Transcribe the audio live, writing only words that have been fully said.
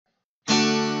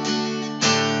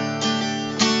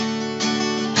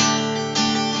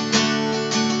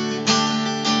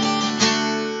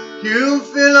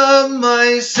fill up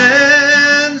my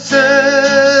senses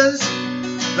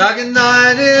like a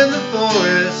night in the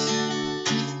forest,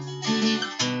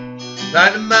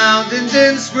 like the mountains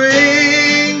in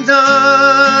springtime,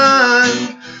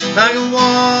 like a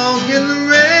walk in the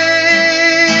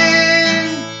rain,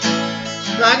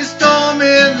 like a storm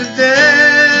in the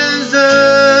desert,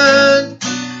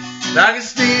 like a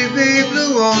sleepy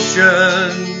blue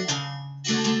ocean.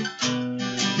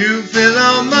 You fill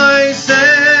up my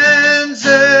senses,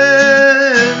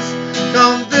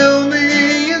 come fill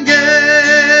me again.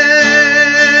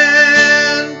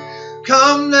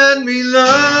 Come, let me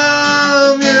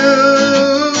love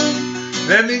you,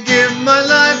 let me give my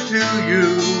life to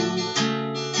you.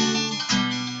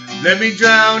 Let me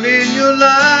drown in your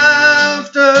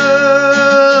laughter,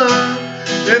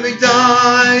 let me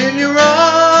die in your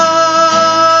arms.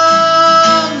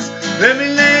 Let me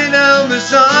lay down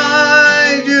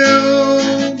beside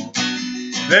you,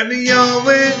 let me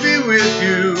always be with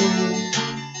you.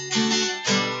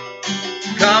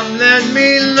 Come, let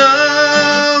me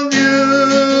love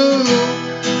you,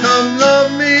 come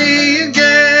love me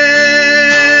again.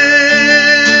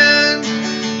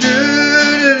 Do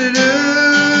do do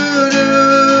do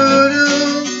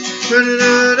do do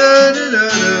do do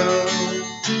do.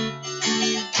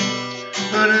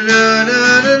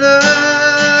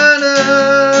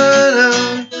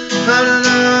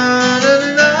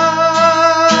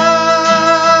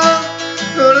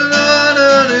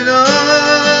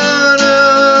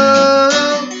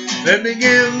 Let me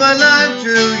give my life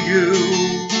to you.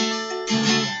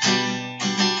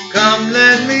 Come,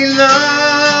 let me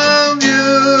love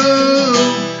you,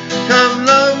 come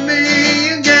love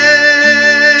me again.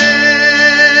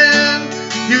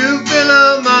 You fill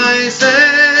up my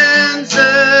senses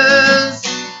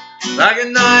like a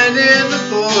night in the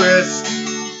forest,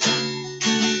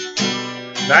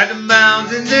 like the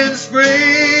mountains in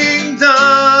springtime,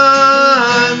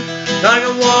 like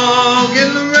a walk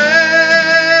in the rain,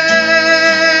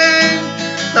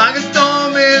 like a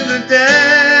storm in the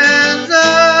desert,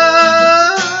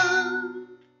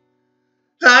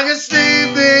 like a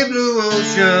sleepy blue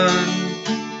ocean.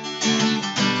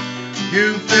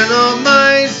 You fill up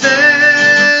my senses.